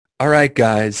All right,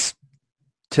 guys.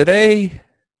 Today,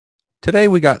 today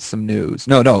we got some news.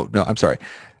 No. I'm sorry.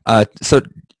 So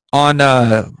on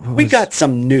what We was got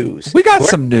some news. we got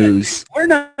some news, We're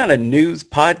not a news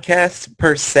podcast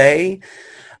per se.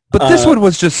 but this Uh, one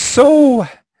was just so.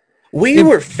 we Im-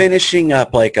 were finishing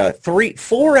up like a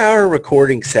 4 hour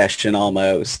recording session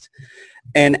almost.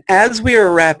 And as we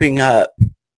were wrapping up,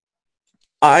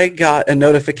 I got a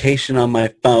notification on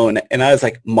my phone and I was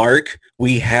like, Mark,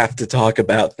 we have to talk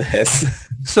about this.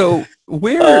 so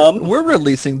we're um, we're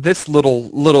releasing this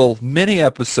little mini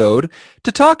episode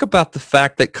to talk about the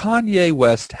fact that Kanye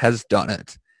West has done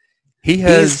it. He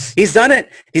has. he's done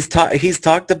it. He's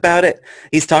talked about it.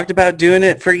 He's talked about doing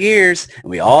it for years.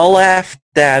 And we all laughed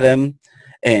at him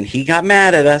and he got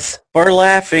mad at us for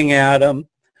laughing at him.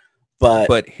 But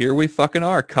But here we fucking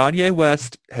are. Kanye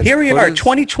West has here we put are, his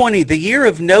 2020, the year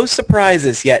of no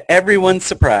surprises, yet everyone's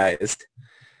surprised.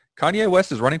 Kanye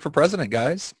West is running for president,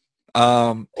 guys. He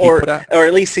Or put out. or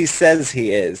at least he says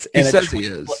he is. He says he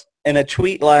is. In a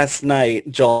tweet last night,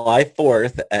 July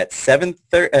 4th at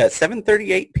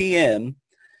 7:38 p.m.,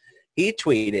 he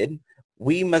tweeted,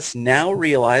 "We must now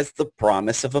realize the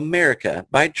promise of America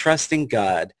by trusting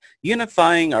God,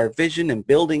 unifying our vision and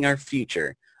building our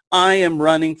future. I am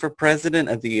running for president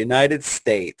of the United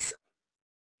States.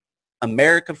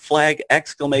 America flag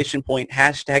exclamation point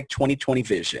hashtag 2020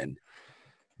 vision."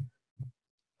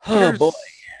 Oh boy.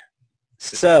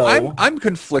 Here's I'm So I'm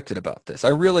conflicted about this. I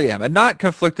really am. And not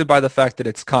conflicted by the fact that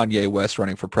it's Kanye West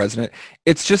running for president.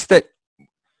 It's just that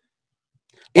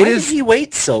why it did is he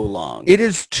wait so long? it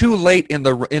is too late in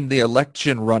the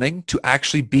election running to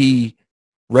actually be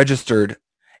registered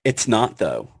It's not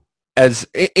though. as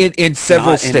in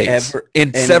several Not in states. ever, In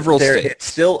and several there it's states.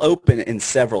 still open in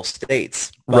several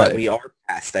states, but Right. we are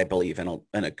past, I believe, in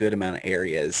a good amount of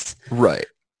areas. Right.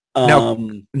 Now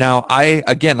Um, now I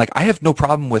again like I have no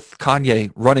problem with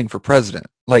Kanye running for president.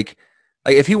 Like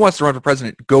if he wants to run for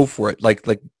president, go for it. Like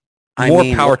I more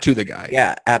mean, power to the guy.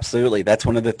 yeah, absolutely. That's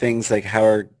one of the things like how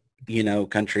our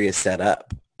country is set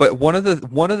up. But one of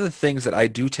the things that I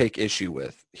do take issue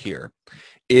with here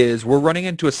is we're running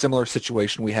into a similar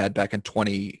situation we had back in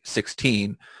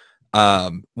 2016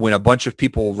 when a bunch of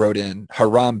people wrote in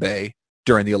Harambe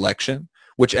during the election,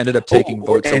 which ended up taking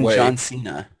votes And away. John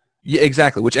Cena. Yeah,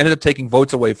 exactly, which ended up taking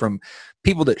votes away from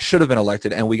people that should have been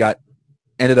elected, and we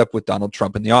ended up with Donald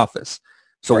Trump in the office.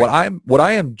 So Right. what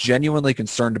I am genuinely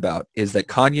concerned about is that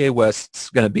Kanye West's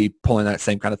going to be pulling that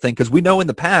same kind of thing because we know in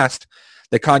the past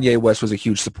that Kanye West was a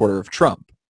huge supporter of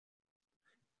Trump.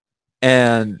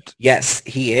 And Yes,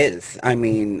 he is. I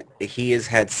mean, he has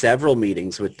had several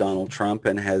meetings with Donald Trump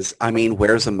and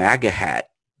wears a MAGA hat.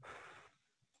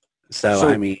 So, so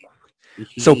I mean,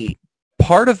 so he,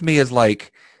 part of me is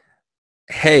like,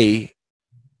 hey,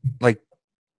 like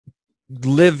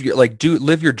live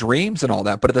your dreams and all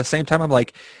that. But at the same time, I'm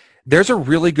like, there's a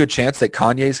really good chance that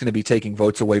Kanye is going to be taking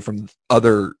votes away from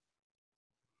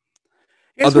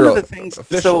here's other one of the things. So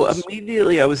officials.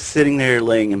 immediately I was sitting there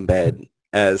laying in bed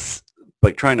as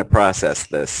like trying to process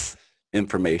this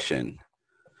information.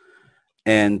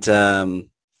 And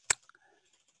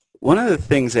one of the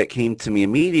things that came to me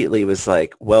immediately was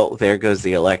like, well, there goes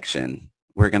the election.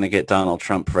 We're going to get Donald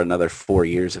Trump for another 4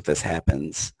 years if this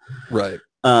happens. Right.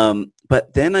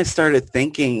 But then I started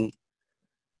thinking,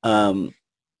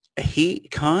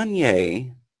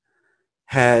 Kanye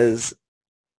has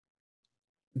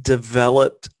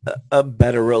developed a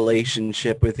better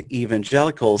relationship with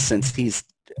evangelicals since he's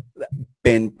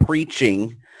been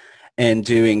preaching and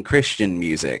doing Christian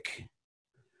music.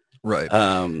 Right.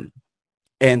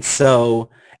 And so,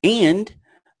 and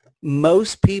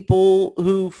most people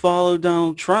who follow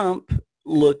Donald Trump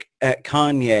look at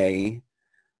Kanye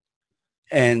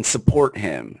and support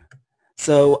him.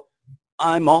 So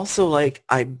I'm also like,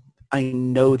 I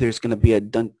know there's going to be a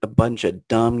bunch of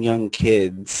dumb young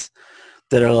kids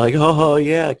that are like, oh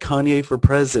yeah, Kanye for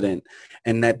president,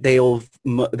 and that they'll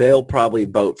probably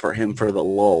vote for him for the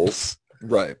lulz.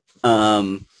 Right.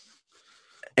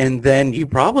 And then you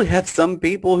probably have some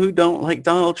people who don't like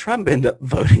Donald Trump end up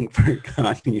voting for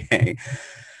Kanye.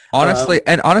 Honestly,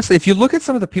 if you look at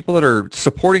some of the people that are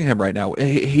supporting him right now,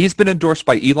 he's been endorsed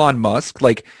by Elon Musk.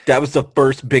 Like That was the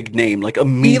first big name. Like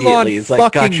immediately, Elon it's like,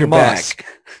 got fucking your Musk.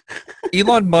 back.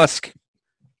 Elon Musk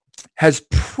has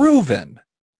proven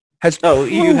Oh,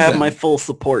 you have my full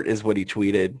support is what he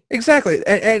tweeted. exactly,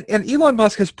 and Elon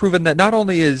Musk has proven that not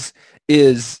only is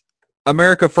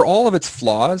America, for all of its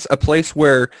flaws, a place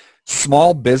where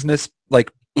small business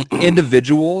like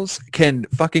individuals can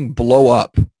fucking blow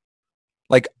up.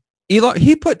 Like Elon,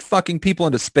 he put fucking people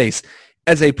into space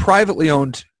as a privately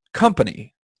owned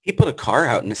company. He put a car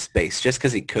out into space just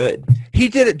because he could. He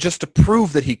did it just to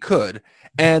prove that he could.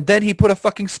 And then he put a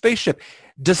fucking spaceship,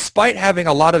 despite having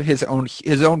a lot of his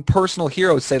own personal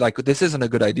heroes say, like, this isn't a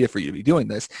good idea for you to be doing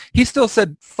this. He still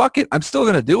said, fuck it, I'm still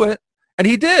going to do it. And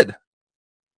he did.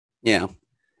 Yeah.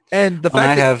 And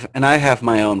I have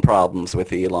my own problems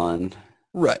with Elon.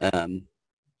 Right.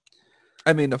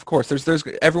 I mean, of course, there's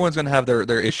everyone's going to have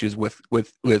their issues with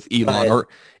Elon or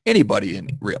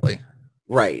anybody, really.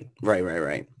 Right.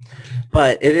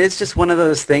 But it is just one of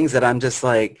those things that I'm just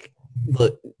like,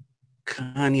 look,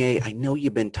 Kanye, I know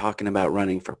you've been talking about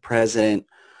running for president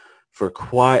for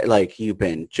quite, like, you've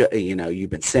been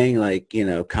saying, like,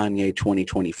 Kanye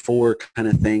 2024 kind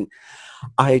of thing.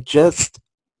 I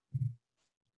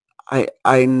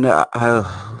know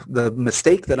the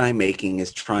mistake that I'm making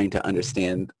is trying to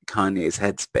understand Kanye's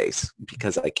headspace,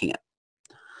 because I can't.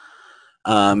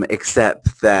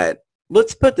 Except that,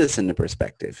 let's put this into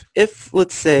perspective. If,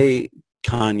 let's say,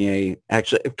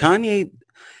 if Kanye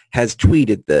has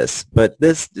tweeted this, but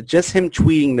just him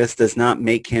tweeting this does not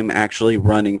make him actually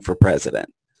running for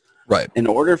president. Right. In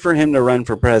order for him to run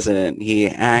for president, he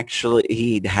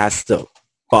has to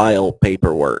file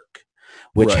paperwork,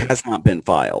 which has not been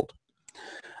filed.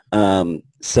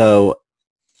 So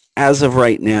as of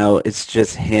right now, it's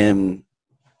just him.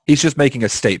 He's just making a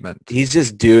statement. He's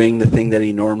just doing the thing that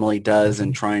he normally does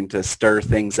and trying to stir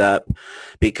things up,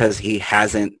 because he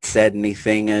hasn't said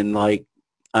anything in, like,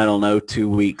 I don't know, 2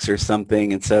 weeks or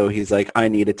something. And so he's like, I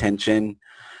need attention.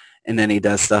 And then he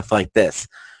does stuff like this.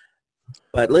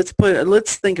 But let's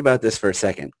think about this for a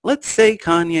second. Let's say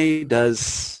Kanye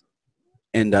does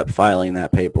end up filing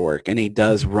that paperwork and he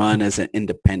does run as an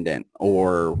independent,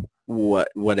 or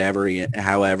however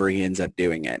he ends up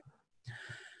doing it.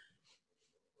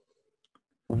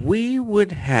 We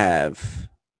would have,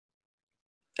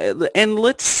 and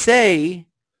let's say,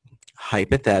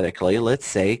 hypothetically, let's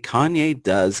say Kanye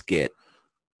does get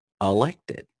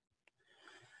elected.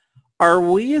 Are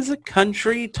we as a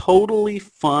country totally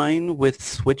fine with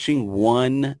switching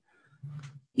one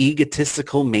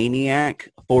egotistical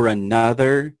maniac for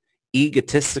another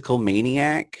egotistical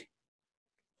maniac?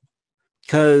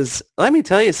 Because let me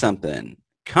tell you something.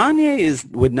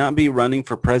 Kanye would not be running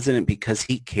for president because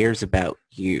he cares about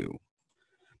you.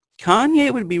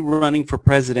 Kanye would be running for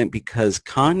president because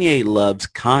Kanye loves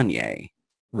Kanye.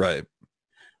 Right.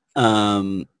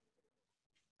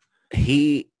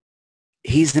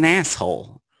 He's an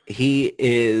asshole. He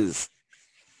is.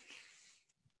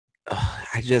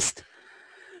 I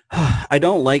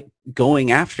don't like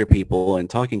going after people and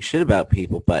talking shit about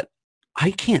people, but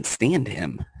I can't stand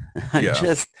him.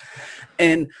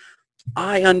 And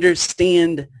I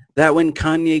understand that when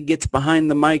Kanye gets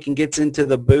behind the mic and gets into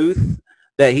the booth,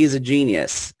 that he's a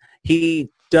genius. He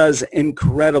does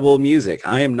incredible music.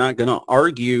 I am not going to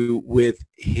argue with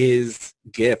his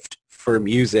gift for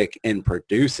music and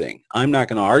producing. I'm not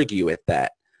going to argue with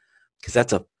that, because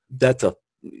that's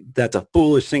a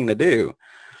foolish thing to do.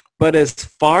 But as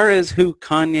far as who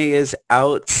Kanye is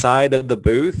outside of the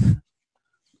booth,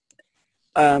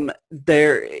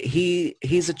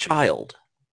 he's a child.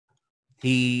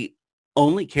 He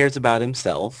only cares about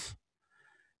himself.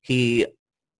 He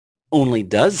only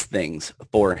does things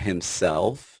for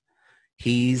himself.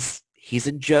 He's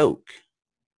a joke,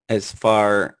 as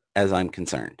far as I'm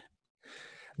concerned.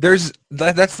 That's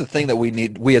the thing that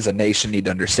we as a nation need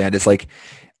to understand. It's like,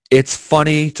 it's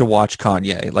funny to watch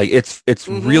Kanye. Like, it's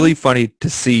really funny to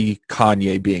see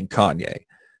Kanye being Kanye.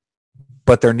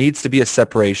 But there needs to be a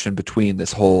separation between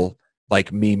this whole,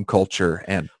 like, meme culture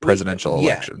and presidential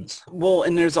elections. Well,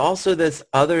 and there's also this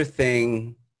other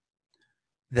thing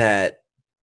that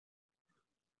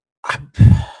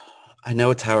I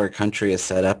know it's how our country is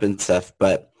set up and stuff,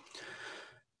 but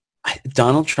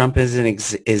Donald Trump is an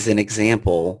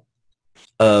example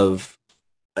of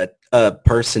a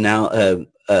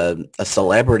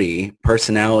celebrity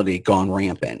personality gone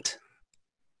rampant.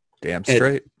 Damn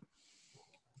straight.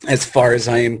 As far as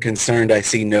I am concerned, I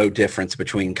see no difference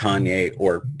between Kanye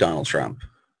or Donald Trump.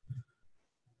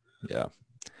 Yeah.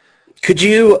 Could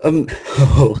you imagine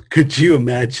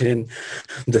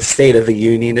the State of the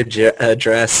Union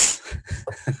address?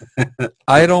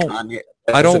 I don't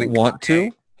want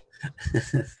to.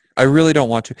 I really don't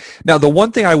want to. Now, the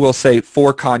one thing I will say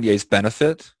for Kanye's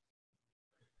benefit,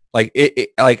 like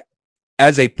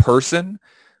as a person,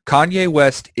 Kanye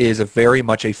West is very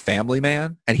much a family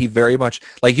man, and he very much,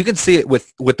 like, you can see it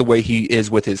with the way he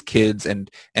is with his kids and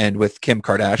with Kim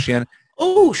Kardashian.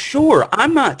 Oh, sure.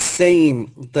 I'm not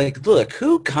saying, like, look,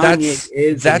 who Kanye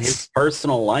is in his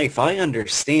personal life. I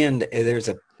understand there's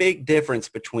a big difference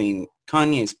between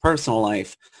Kanye's personal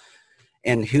life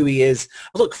and who he is.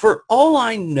 Look, for all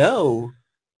I know,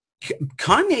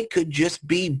 Kanye could just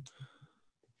be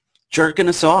jerking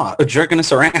us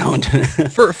around.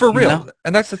 For real. know?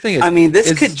 And that's the thing is, I mean,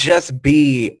 this could just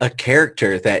be a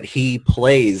character that he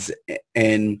plays.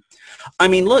 And I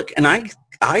mean, look, and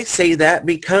I say that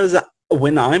because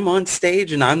when I'm on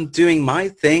stage and I'm doing my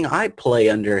thing, I play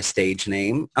under a stage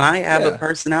name. I have a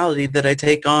personality that I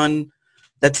take on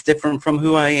that's different from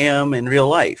who I am in real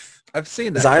life. I've seen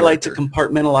that because I like to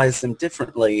compartmentalize them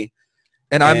differently.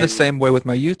 And I'm the same way with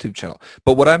my YouTube channel.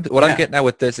 But what I'm getting at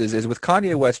with this is with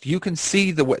Kanye West, you can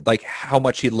see the like how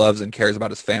much he loves and cares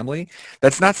about his family.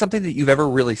 That's not something that you've ever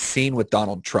really seen with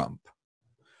Donald Trump.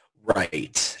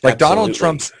 Right. Like Donald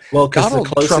Trump's because the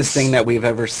closest thing that we've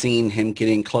ever seen him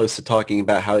getting close to talking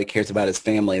about how he cares about his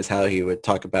family is how he would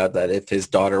talk about that if his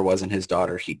daughter wasn't his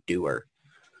daughter, he'd do her.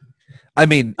 I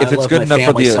mean, if it's good enough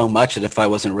for the so much that if I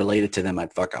wasn't related to them,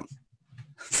 I'd fuck them.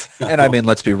 So. And I mean,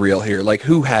 let's be real here. Like,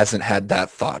 who hasn't had that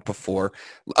thought before,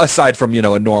 aside from,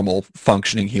 a normal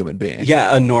functioning human being?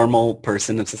 Yeah, a normal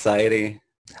person in society.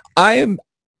 I'm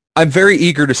very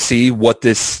eager to see what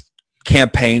this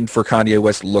campaign for Kanye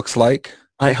West looks like.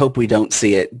 I hope we don't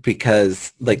see it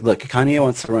because, like, look, Kanye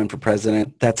wants to run for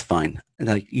president. That's fine.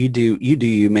 Like, you do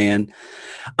you, man.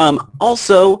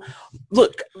 Also,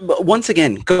 look, once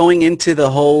again, going into the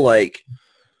whole, like,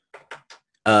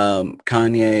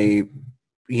 Kanye,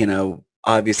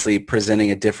 obviously presenting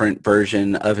a different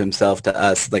version of himself to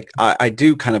us. Like, I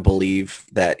do kind of believe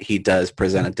that he does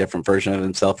present a different version of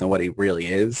himself than what he really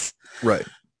is. Right.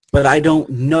 But I don't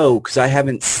know because I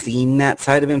haven't seen that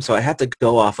side of him, so I have to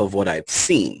go off of what I've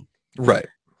seen. Right.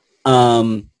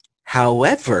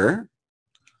 However,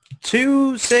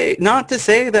 not to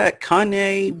say that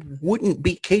Kanye wouldn't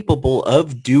be capable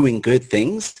of doing good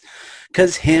things,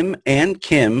 because him and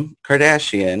Kim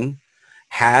Kardashian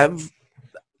have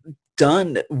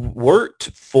worked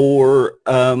for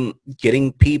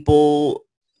getting people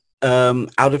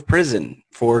out of prison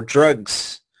for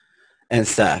drugs and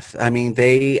stuff. I mean,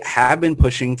 they have been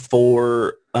pushing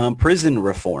for prison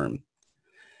reform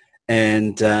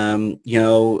and,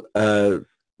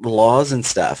 laws and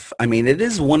stuff. I mean, it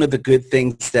is one of the good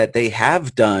things that they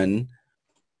have done,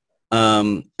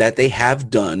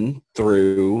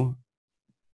 through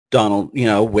Donald,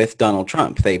 with Donald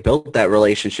Trump. They built that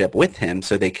relationship with him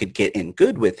so they could get in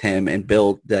good with him and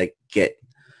get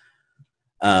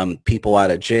people out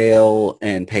of jail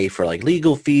and pay for like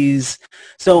legal fees.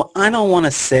 So I don't want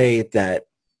to say that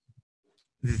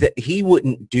he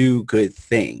wouldn't do good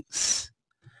things.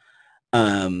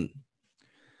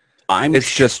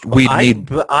 It's just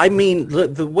I mean,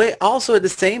 the way. Also, at the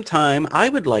same time, I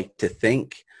would like to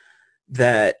think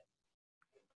that.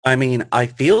 I mean, I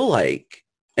feel like,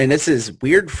 and this is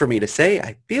weird for me to say,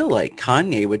 I feel like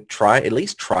Kanye would at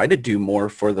least try to do more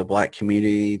for the black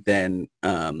community than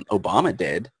Obama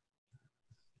did.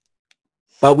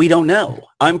 But we don't know.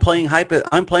 I'm playing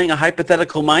a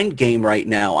hypothetical mind game right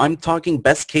now. I'm talking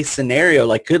best case scenario.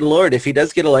 Like, good Lord, if he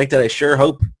does get elected, I sure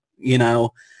hope, he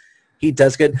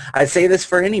does good. I say this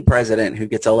for any president who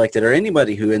gets elected or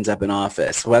anybody who ends up in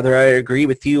office, whether I agree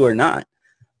with you or not.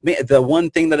 The one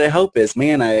thing that I hope is,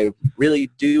 man, I really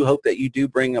do hope that you do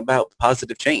bring about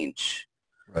positive change.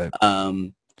 Right.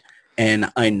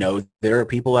 And I know there are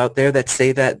people out there that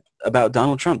say that about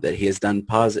Donald Trump, that he has done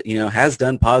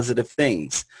positive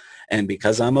things. And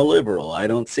because I'm a liberal, I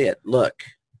don't see it. Look,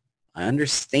 I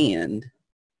understand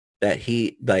that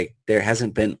there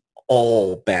hasn't been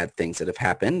all bad things that have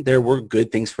happened. There were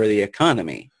good things for the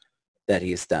economy that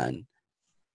he's done.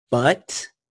 But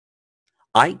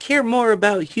I care more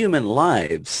about human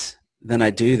lives than I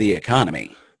do the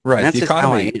economy. Right. That's the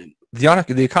economy,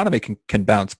 the economy can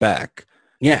bounce back.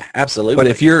 Yeah,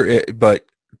 absolutely. But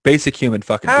basic human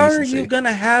fucking decency. How are you going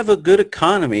to have a good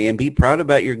economy and be proud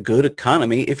about your good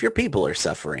economy if your people are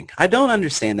suffering? I don't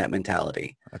understand that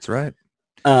mentality. That's right.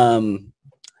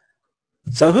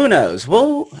 So who knows?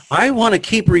 Well, I want to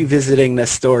keep revisiting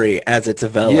this story as it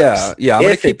develops. Yeah. I'm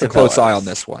going to keep a close eye on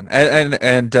this one.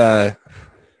 And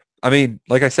I mean,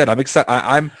 like I said, I'm excited.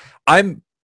 I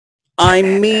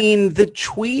mean, the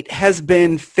tweet has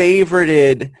been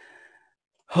favorited.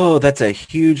 Oh, that's a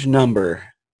huge number.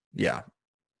 Yeah,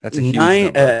 that's a huge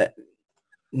number.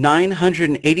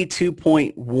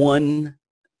 982.1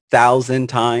 thousand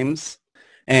times,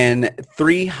 and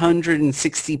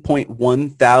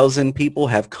 360.1 thousand people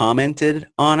have commented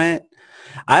on it.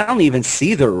 I don't even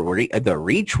see the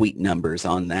retweet numbers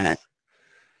on that.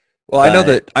 Well, I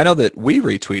know that we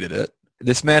retweeted it.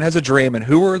 This man has a dream, and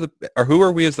who are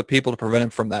we as the people to prevent him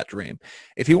from that dream?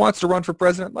 If he wants to run for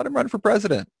president, let him run for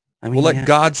president. I mean, we'll let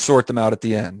God sort them out at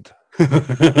the end.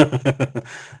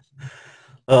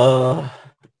 uh,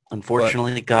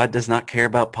 unfortunately, God does not care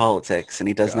about politics, and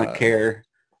he does not God care.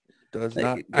 does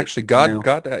not. You Actually, know,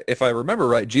 if I remember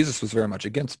right, Jesus was very much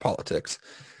against politics.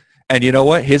 And you know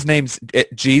what? His name's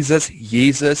Jesus,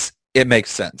 Yeezus. It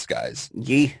makes sense, guys.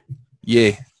 ye.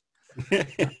 Yeah.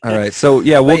 All right. So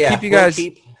yeah, But yeah,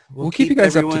 we'll keep you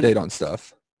guys up to everyone. date on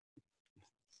stuff.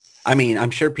 I mean,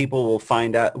 I'm sure people will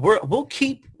find out. We'll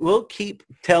keep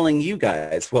telling you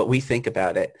guys what we think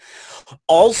about it.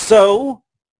 Also,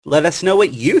 let us know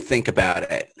what you think about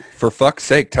it. For fuck's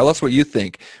sake, tell us what you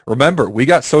think. Remember, we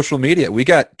got social media. We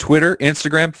got Twitter,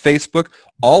 Instagram, Facebook.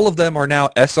 All of them are now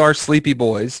SR Sleepy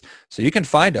Boys. So you can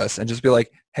find us and just be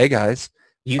like, hey guys,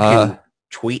 You can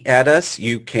tweet at us.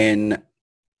 You can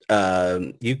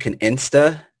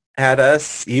Insta at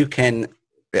us. You can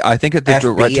I think that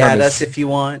the right FB term at is, us if you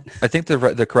want. I think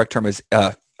the correct term is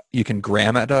you can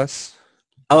gram at us.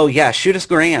 Oh yeah, shoot us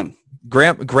Graham.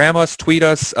 Gram us, tweet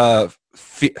us,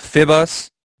 fib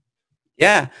us.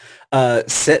 Yeah,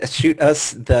 shoot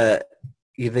us the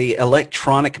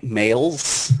electronic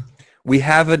mails. We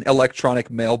have an electronic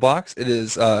mailbox. It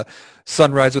is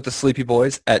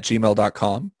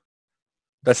sunrisewiththesleepyboys@gmail.com.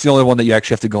 That's the only one that you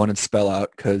actually have to go in and spell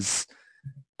out because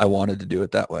I wanted to do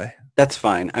it that way. That's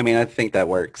fine. I mean, I think that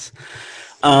works.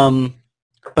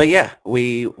 But yeah,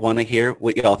 we want to hear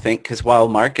what y'all think because while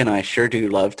Mark and I sure do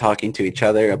love talking to each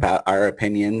other about our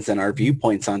opinions and our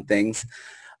viewpoints on things,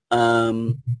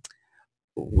 we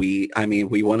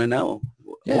want to know.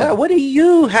 Yeah. What do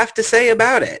you have to say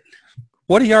about it?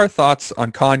 What are your thoughts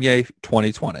on Kanye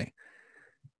 2020?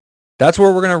 That's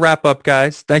where we're going to wrap up,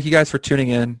 guys. Thank you guys for tuning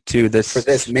in to this. For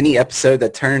this mini episode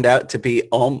that turned out to be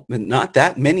not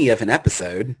that many of an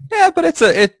episode. Yeah, but it's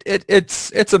a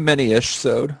mini-ish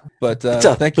sode. But it's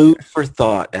a food for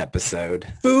thought episode.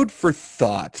 Food for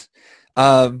thought.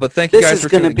 But thank you guys for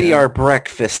tuning in. This is going to be our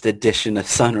breakfast edition of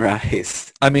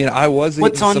Sunrise. I mean, I was eating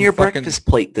What's on your breakfast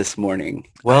plate this morning?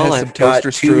 Well, I've got 2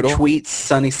 tweets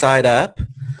sunny side up.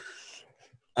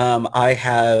 I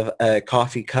have a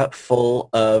coffee cup full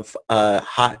of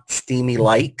hot, steamy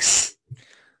likes.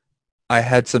 I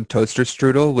had some toaster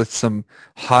strudel with some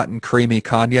hot and creamy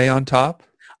Kanye on top.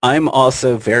 I'm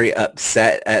also very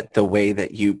upset at the way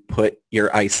that you put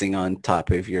your icing on top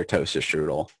of your toaster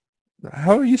strudel.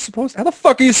 How the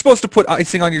fuck are you supposed to put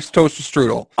icing on your toaster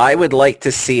strudel? I would like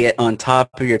to see it on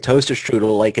top of your toaster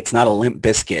strudel like it's not a Limp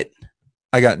Biscuit.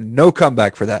 I got no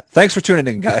comeback for that. Thanks for tuning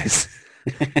in, guys.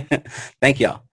 Thank y'all.